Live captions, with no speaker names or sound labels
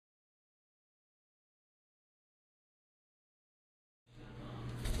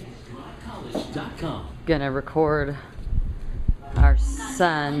Gonna record our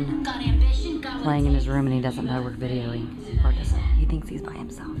son playing in his room, and he doesn't know we're videoing. Or doesn't. He thinks he's by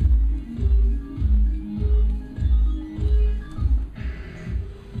himself.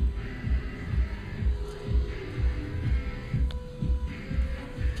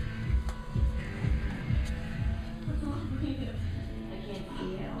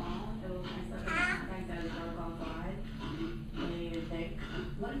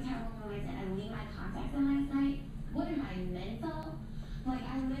 What is terrible noise and I leave my contacts in last night? What am I, mental? Like,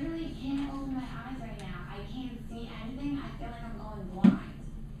 I literally can't open my eyes right now. I can't see anything. I feel like I'm going blind.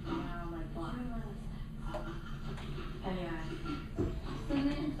 You know, I'm like blind. Anyway.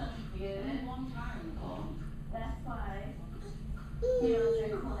 Good. A long time, Nicole. That's why. You know,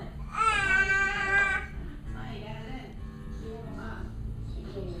 drink what? Oh, you got it in. She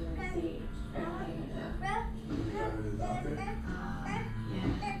can't even see everything in there.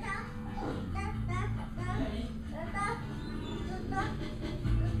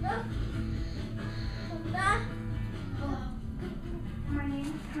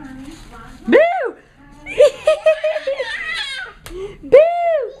 Boo! Boo!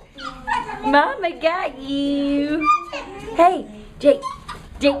 Mama got you. Hey, Jake.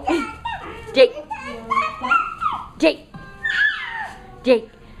 Jake. Jake. Jake. Jake.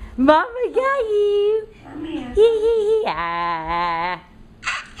 Mama got you. Hee hee hee. Ah.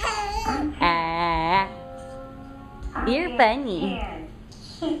 Ah. You're funny.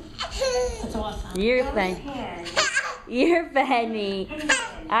 You're funny. You're funny.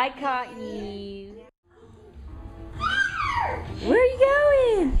 I caught you. Where are you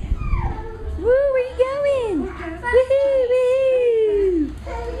going? Woo, where you going? Woohoo,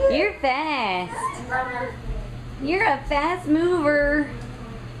 woohoo. You're fast. You're a fast mover.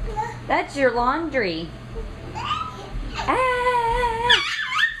 That's your laundry. Ah.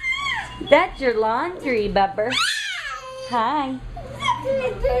 That's your laundry, bubber. Hi.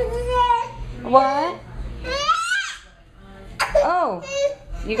 What? Oh,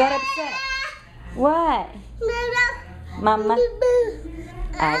 you got upset. What? Mama.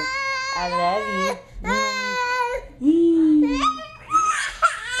 I love you.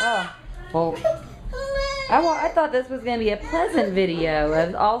 Oh, well, I thought this was going to be a pleasant video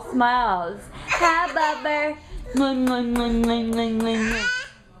of all smiles. Hi, Bubber.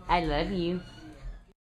 I love you.